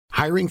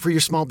Hiring for your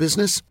small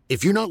business?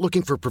 If you're not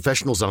looking for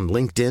professionals on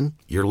LinkedIn,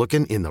 you're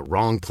looking in the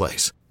wrong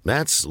place.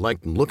 That's like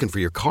looking for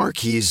your car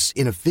keys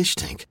in a fish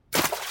tank.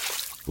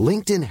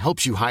 LinkedIn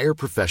helps you hire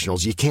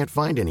professionals you can't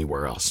find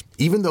anywhere else,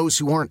 even those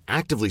who aren't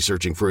actively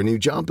searching for a new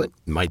job but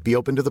might be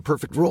open to the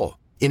perfect role.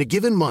 In a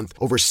given month,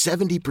 over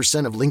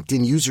 70% of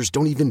LinkedIn users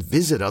don't even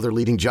visit other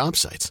leading job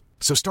sites.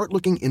 So start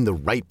looking in the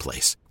right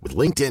place. With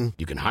LinkedIn,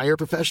 you can hire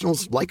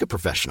professionals like a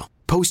professional.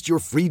 Post your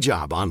free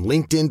job on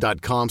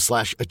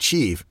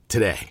linkedin.com/achieve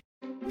today.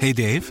 Hey,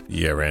 Dave.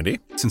 Yeah, Randy.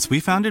 Since we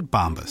founded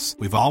Bombas,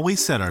 we've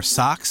always said our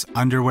socks,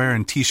 underwear,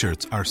 and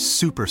T-shirts are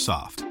super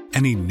soft.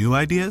 Any new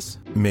ideas?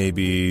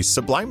 Maybe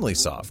sublimely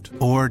soft.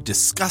 Or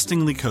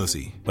disgustingly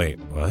cozy. Wait,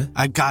 what?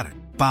 I got it.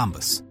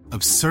 Bombas.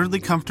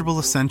 Absurdly comfortable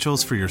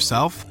essentials for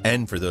yourself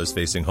and for those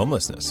facing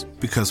homelessness.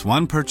 Because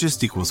one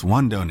purchased equals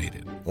one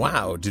donated.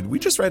 Wow, did we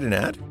just write an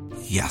ad?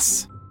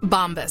 Yes.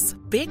 Bombas.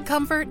 Big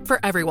comfort for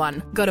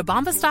everyone. Go to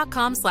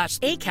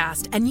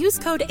bombas.com/ACAST and use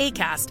code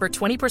ACAST for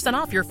 20%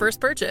 off your first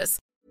purchase.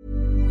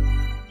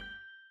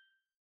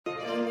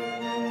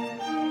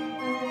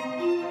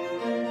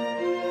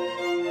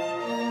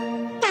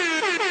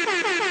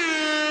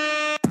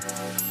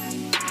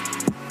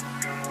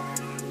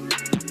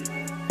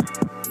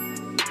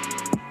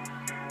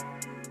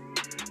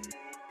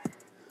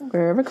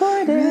 We're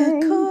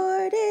recording.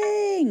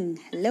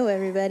 Hello,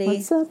 everybody.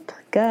 What's up,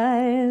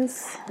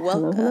 guys?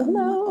 Welcome.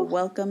 Hello.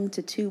 Welcome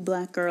to Two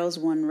Black Girls,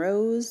 One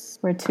Rose.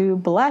 Where two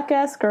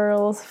black-ass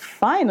girls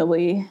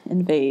finally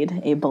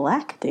invade a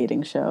black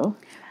dating show.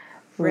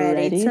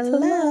 Ready to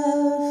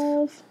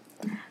love.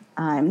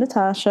 I'm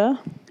Natasha.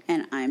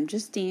 And I'm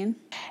Justine.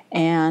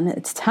 And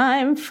it's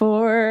time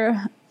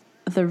for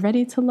the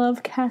Ready to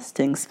Love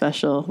casting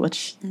special,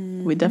 which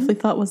we definitely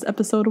thought was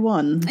episode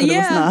 1, but it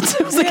was not.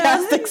 It was a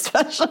casting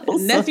special.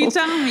 Nephew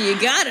Tommy,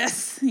 you got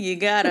us. You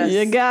got us.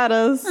 You got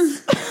us.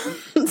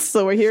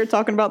 So we're here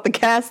talking about the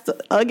cast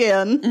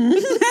again.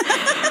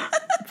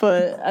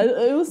 But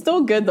it was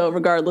still good, though,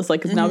 regardless.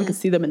 Like, because now we can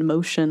see them in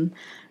motion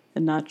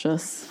and not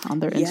just on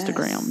their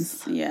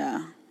Instagrams.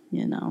 Yeah.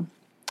 You know.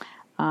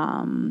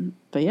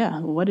 But yeah,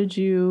 what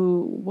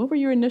were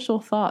your initial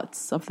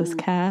thoughts of this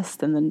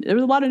cast? And then there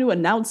was a lot of new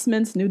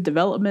announcements, new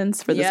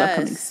developments for this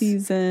upcoming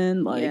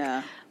season. Like,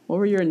 what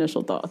were your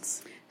initial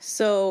thoughts?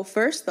 So,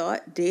 first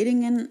thought,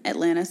 dating in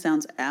Atlanta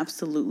sounds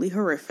absolutely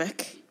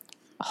horrific.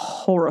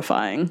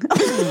 Horrifying.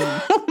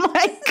 Oh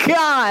my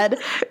God.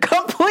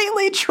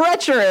 Completely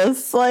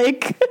treacherous.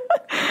 Like,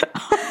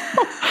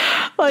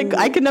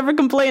 I could never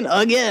complain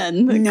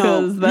again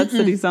because that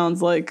city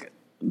sounds like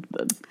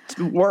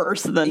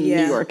worse than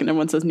New York, and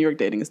everyone says New York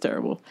dating is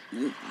terrible.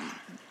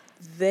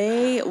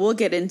 We'll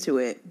get into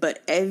it,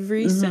 but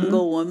every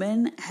single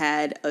woman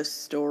had a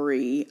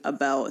story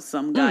about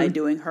some guy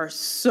doing her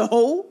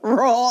so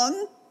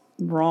wrong.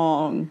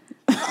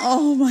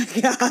 Oh my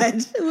God.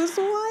 It was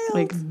wild.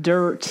 Like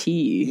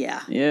dirty.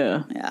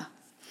 Yeah.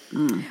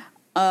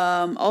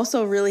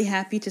 Also really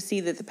happy to see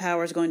that the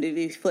power is going to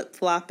be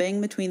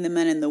flip-flopping between the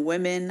men and the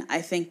women.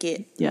 I think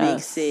it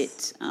makes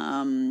it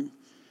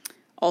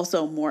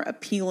also more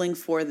appealing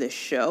for the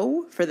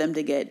show, for them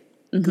to get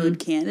good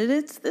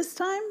candidates this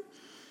time.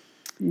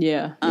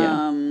 Yeah.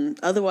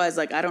 Otherwise,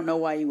 like, I don't know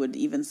why you would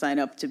even sign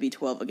up to be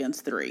 12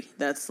 against 3.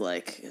 That's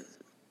like,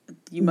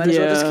 you might as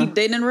well just keep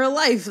dating in real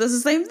life. That's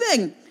the same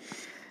thing.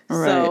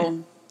 Right.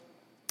 So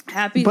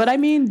happy. But I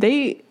mean,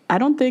 I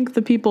don't think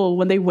the people,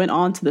 when they went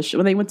on to the show,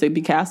 when they went to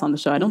be cast on the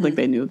show, I don't think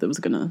they knew that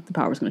the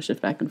power was going to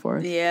shift back and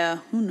forth. Yeah,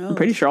 who knows? I'm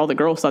pretty sure all the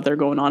girls thought they were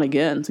going on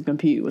again to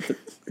compete with,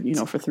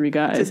 for 3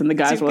 guys. And the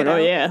guys were like,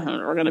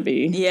 we're going to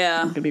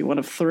be one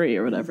of 3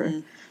 or whatever.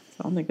 So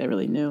I don't think they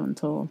really knew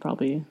until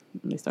probably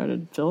when they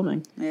started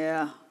filming.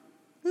 Yeah.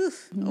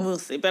 We'll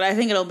see. But I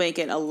think it'll make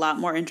it a lot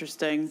more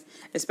interesting,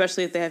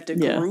 especially if they have to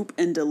group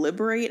and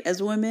deliberate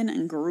as women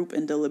and group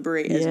and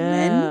deliberate as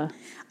men.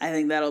 I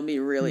think that'll be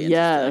really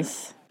interesting.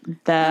 Yes.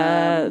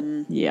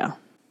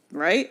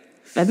 Right?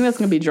 I think that's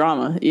going to be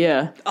drama.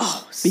 Yeah.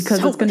 Oh, because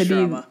so it's going to be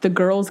drama. The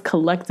girls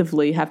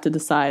collectively have to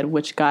decide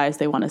which guys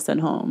they want to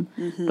send home.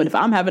 But if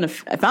I'm having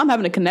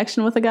a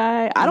connection with a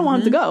guy, I don't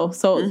want him to go.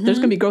 So there's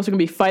going to be girls who are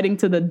going to be fighting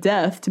to the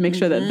death to make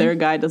sure that their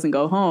guy doesn't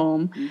go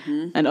home,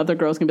 and other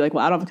girls can be like,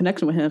 well, I don't have a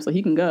connection with him, so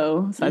he can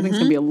go. So I think it's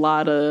going to be a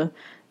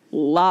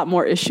lot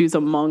more issues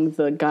among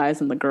the guys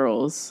and the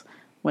girls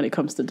when it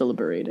comes to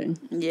deliberating.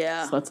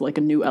 Yeah. So that's like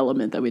a new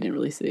element that we didn't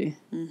really see.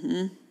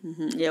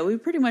 Yeah, we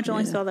pretty much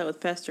only saw that with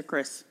Pastor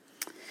Chris.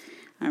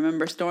 I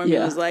remember Stormy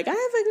was like, I have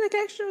a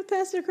connection with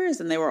Pastor Chris.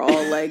 And they were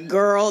all like,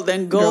 girl,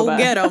 then go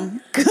get him.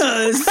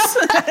 Because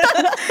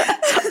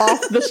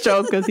off the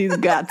show because he's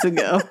got to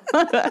go.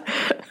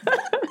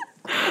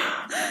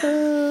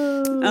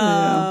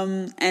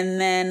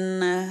 And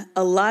then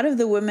a lot of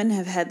the women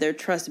have had their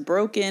trust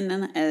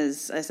broken,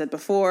 as I said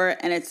before.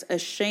 And it's a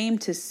shame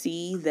to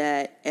see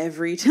that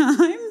every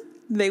time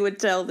they would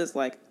tell this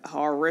like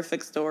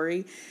horrific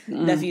story,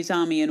 Nephew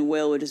Tommy and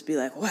Will would just be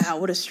like, wow,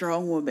 what a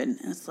strong woman.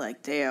 And it's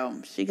like,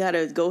 damn, she got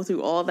to go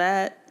through all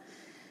that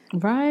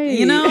Right.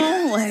 You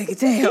know, like,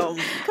 damn,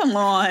 come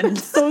on.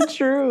 So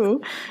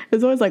true.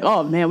 It's always like,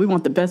 oh man, we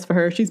want the best for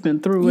her. She's been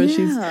through it.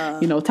 Yeah.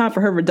 She's, time for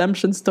her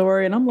redemption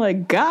story. And I'm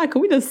like, God,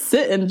 can we just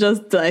sit and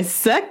just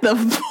dissect the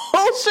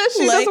bullshit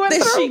she like just went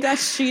that through? She got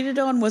cheated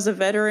on, was a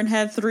veteran,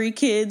 had 3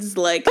 kids.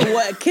 Like,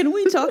 what? Can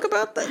we talk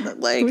about that?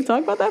 Like, can we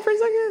talk about that for a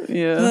second?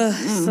 Yeah.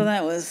 So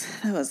that was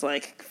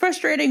like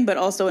frustrating, but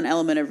also an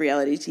element of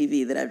reality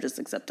TV that I've just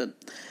accepted.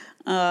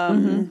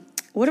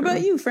 What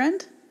about you,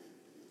 friend?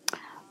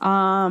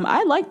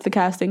 I liked the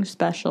casting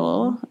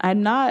special.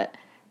 I'm not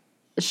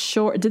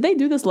sure. Did they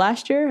do this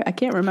last year? I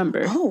can't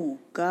remember. Oh,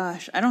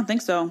 gosh. I don't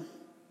think so.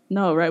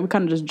 No, right? We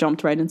kind of just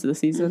jumped right into the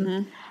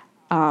season.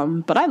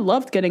 But I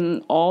loved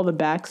getting all the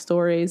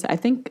backstories. I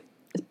think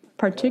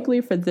particularly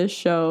for this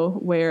show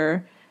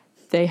where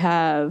they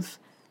have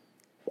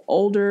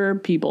older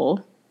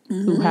people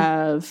who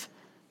have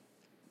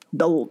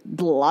a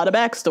lot of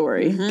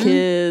backstory,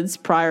 kids,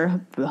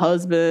 prior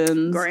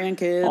husbands,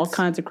 grandkids, all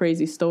kinds of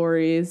crazy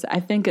stories. I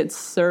think it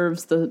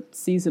serves the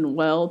season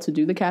well to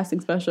do the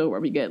casting special where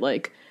we get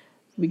a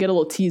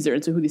little teaser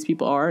into who these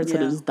people are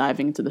instead of just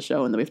diving into the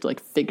show and then we have to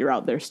figure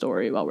out their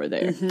story while we're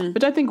there,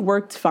 which I think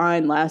worked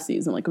fine last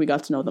season. We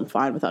got to know them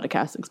fine without a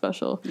casting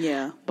special.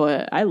 Yeah.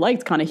 But I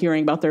liked kind of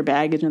hearing about their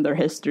baggage and their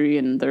history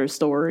and their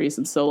stories.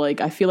 And so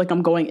I feel like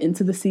I'm going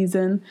into the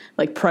season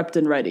prepped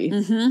and ready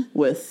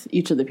with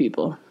each of the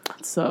people.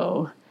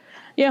 So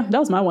yeah, that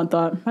was my one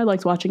thought. I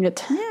liked watching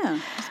it. Yeah,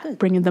 that's good.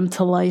 Bringing them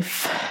to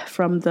life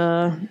from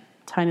the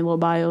tiny little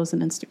bios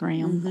and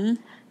Instagram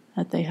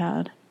that they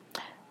had.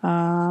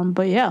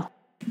 But yeah.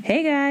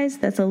 Hey guys,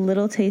 that's a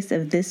little taste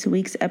of this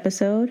week's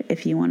episode.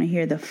 If you want to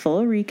hear the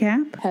full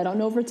recap, head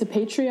on over to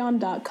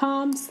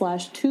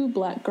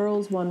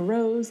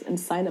patreon.com/2blackgirls1rose and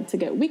sign up to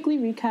get weekly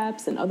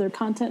recaps and other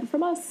content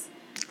from us.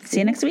 See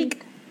you next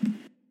week.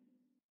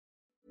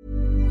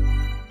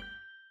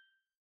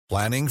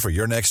 Planning for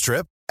your next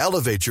trip?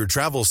 Elevate your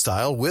travel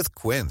style with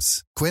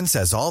Quince. Quince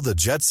has all the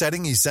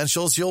jet-setting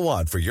essentials you'll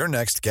want for your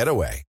next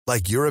getaway,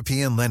 like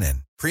European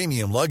linen,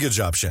 premium luggage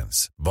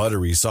options,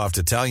 buttery soft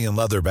Italian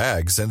leather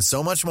bags, and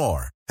so much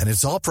more. And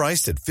it's all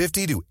priced at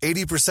 50 to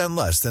 80%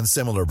 less than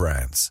similar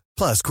brands.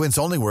 Plus, Quince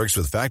only works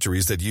with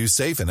factories that use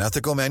safe and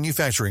ethical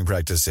manufacturing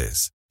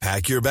practices.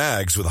 Pack your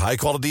bags with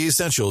high-quality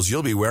essentials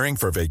you'll be wearing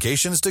for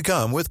vacations to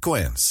come with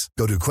Quince.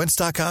 Go to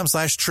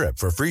quince.com/trip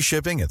for free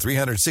shipping and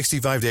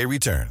 365-day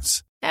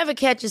returns. Ever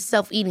catch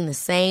yourself eating the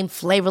same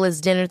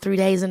flavorless dinner 3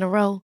 days in a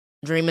row?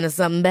 Dreaming of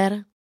something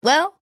better?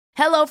 Well,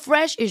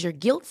 HelloFresh is your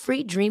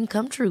guilt-free dream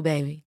come true,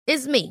 baby.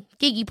 It's me,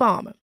 Keke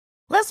Palmer.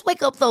 Let's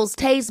wake up those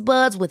taste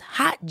buds with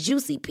hot,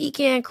 juicy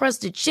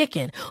pecan-crusted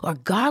chicken or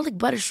garlic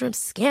butter shrimp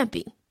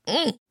scampi.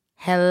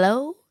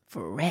 Hello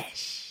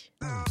Fresh.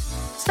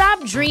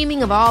 Stop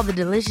dreaming of all the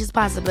delicious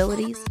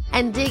possibilities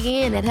and dig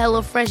in at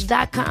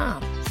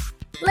HelloFresh.com.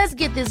 Let's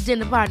get this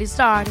dinner party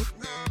started.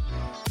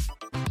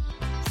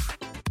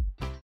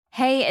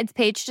 Hey, it's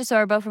Paige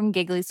DeSorbo from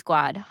Giggly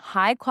Squad.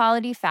 High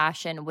quality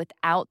fashion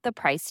without the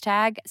price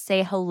tag.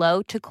 Say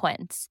hello to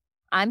Quince.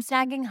 I'm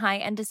snagging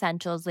high-end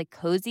essentials like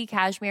cozy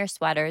cashmere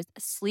sweaters,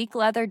 sleek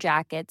leather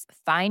jackets,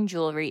 fine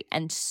jewelry,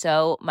 and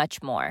so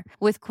much more.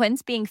 With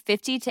Quince being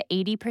 50 to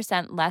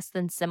 80% less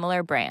than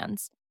similar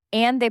brands.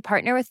 And they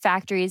partner with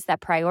factories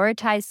that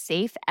prioritize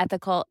safe,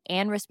 ethical,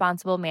 and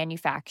responsible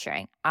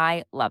manufacturing.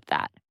 I love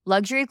that.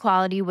 Luxury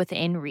quality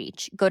within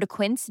reach. Go to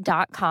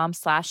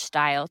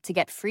quince.com/style to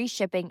get free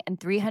shipping and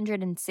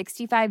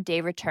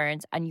 365-day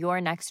returns on your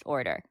next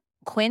order.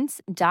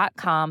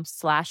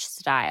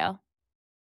 Quince.com/style.